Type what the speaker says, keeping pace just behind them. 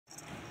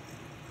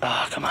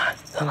Oh, come on.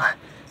 Come on.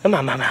 Come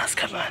on, my mouse.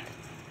 Come on.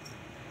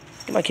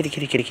 Come on, kitty,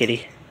 kitty, kitty,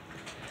 kitty.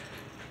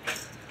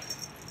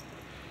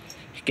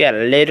 You got a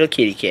little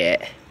kitty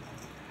cat.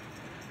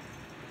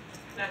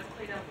 I have to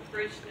clean out the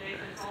fridge today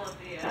because all of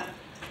the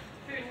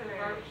food from the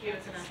barbecue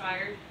is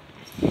expired.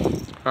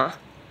 Huh?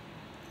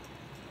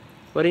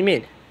 What do you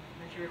mean?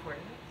 Aren't you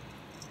recording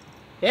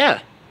it?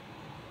 Yeah.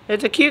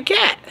 It's a cute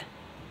cat.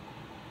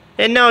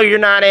 And no, you're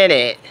not in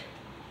it.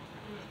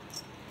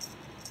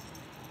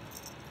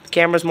 The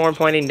camera's more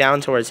pointing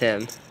down towards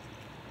him.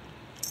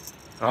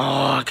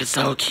 Oh, it's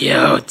so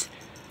cute.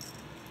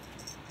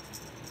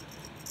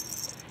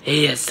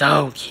 He is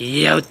so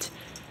cute.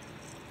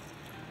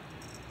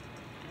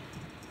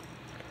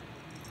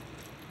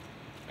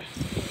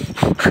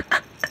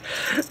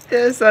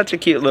 It's such a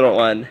cute little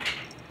one.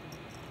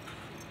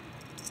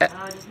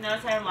 Just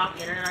notice I unlocked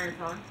the internet on your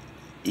phone.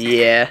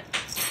 Yeah.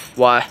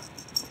 Why? I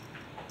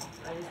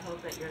just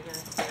hope that you're going to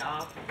stay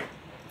off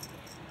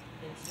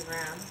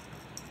Instagram.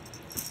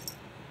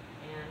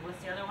 And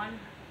what's the other one?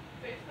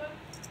 Facebook?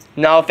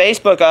 No,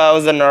 Facebook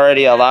wasn't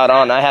already allowed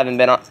on. I haven't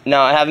been on.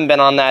 No, I haven't been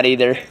on that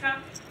either. TikTok?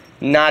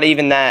 Not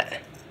even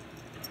that.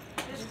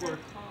 Discord.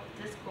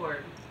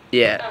 Discord.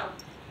 Yeah. Oh,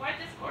 why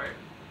Discord?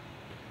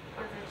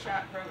 It's a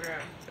chat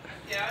program.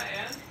 Yeah,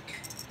 and?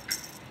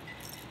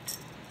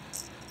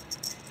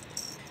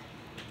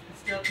 It's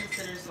still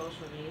considered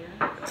social media.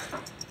 No,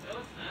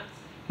 it's not.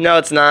 No,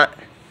 it's not.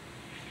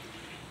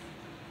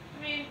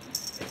 I mean,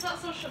 it's not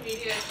social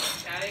media, it's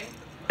just chatting.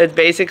 It's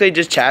basically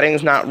just chatting.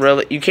 It's not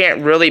really. You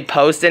can't really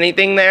post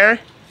anything there.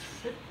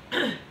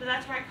 But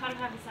that's where I caught him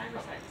having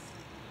cyber sex.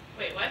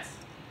 Wait, what?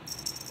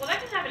 Well, that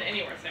can happen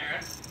anywhere,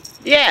 Sarah.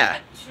 Yeah.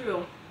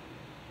 True.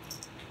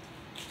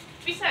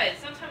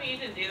 Besides, don't tell me you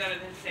didn't do that at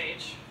his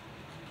age.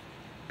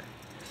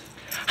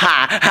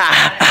 Ha ha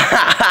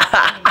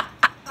ha.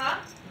 Huh?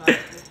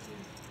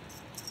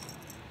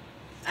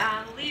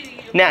 I'm leaving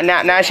you.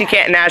 Now she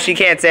can't. Now she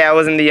can't say I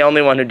wasn't the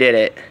only one who did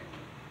it.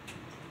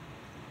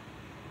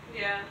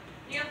 Yeah.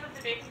 You gonna flip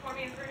the bacon for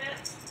me in 3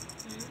 minutes?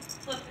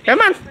 Flip the bacon Come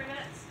on. in 3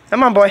 minutes?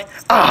 Come on, boy.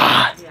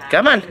 Ah, Yeah,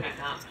 come on.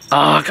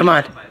 Oh, come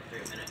on.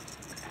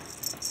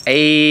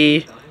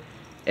 Hey,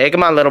 hey,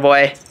 come on, little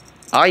boy.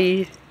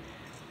 Hi,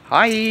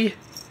 hi.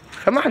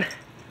 Come on,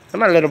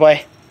 little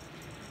boy.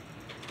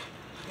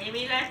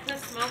 Maybe that's the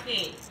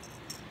smoking.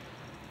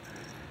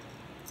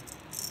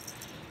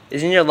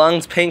 Isn't your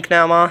lungs pink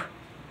now, Ma?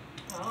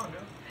 Oh no.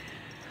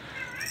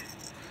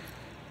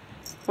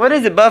 What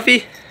is it,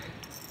 Buffy?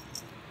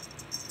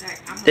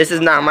 This is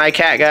not my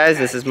cat, guys.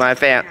 This is my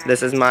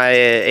This is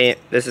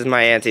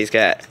my auntie's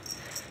cat.